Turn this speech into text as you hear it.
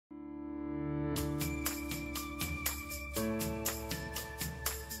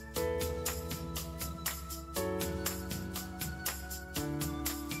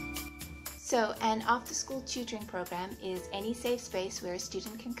So an after-school tutoring program is any safe space where a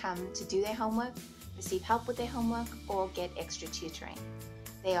student can come to do their homework, receive help with their homework, or get extra tutoring.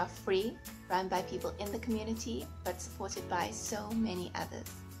 They are free, run by people in the community, but supported by so many others.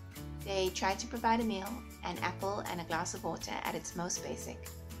 They try to provide a meal, an apple and a glass of water at its most basic,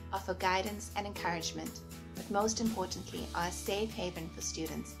 offer guidance and encouragement, but most importantly are a safe haven for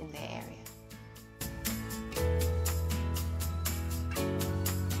students in their area.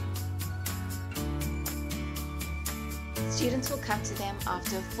 Students will come to them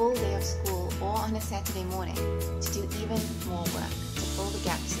after a full day of school or on a Saturday morning to do even more work to fill the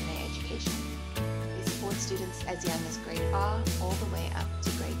gaps in their education. They support students as young as grade R all the way up to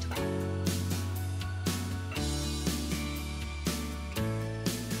grade 12.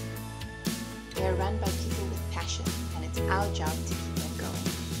 They are run by people with passion, and it's our job to keep them going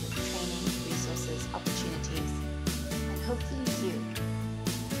with training, resources, opportunities, and hopefully you.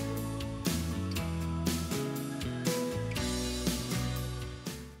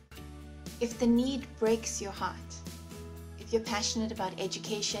 If the need breaks your heart, if you're passionate about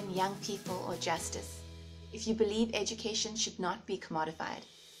education, young people, or justice, if you believe education should not be commodified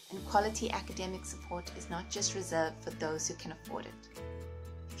and quality academic support is not just reserved for those who can afford it,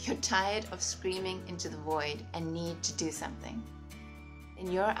 if you're tired of screaming into the void and need to do something,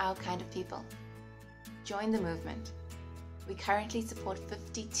 then you're our kind of people. Join the movement. We currently support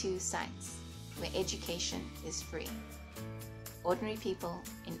 52 sites where education is free. Ordinary people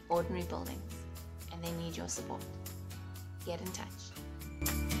in ordinary buildings, and they need your support. Get in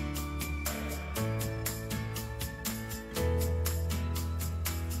touch.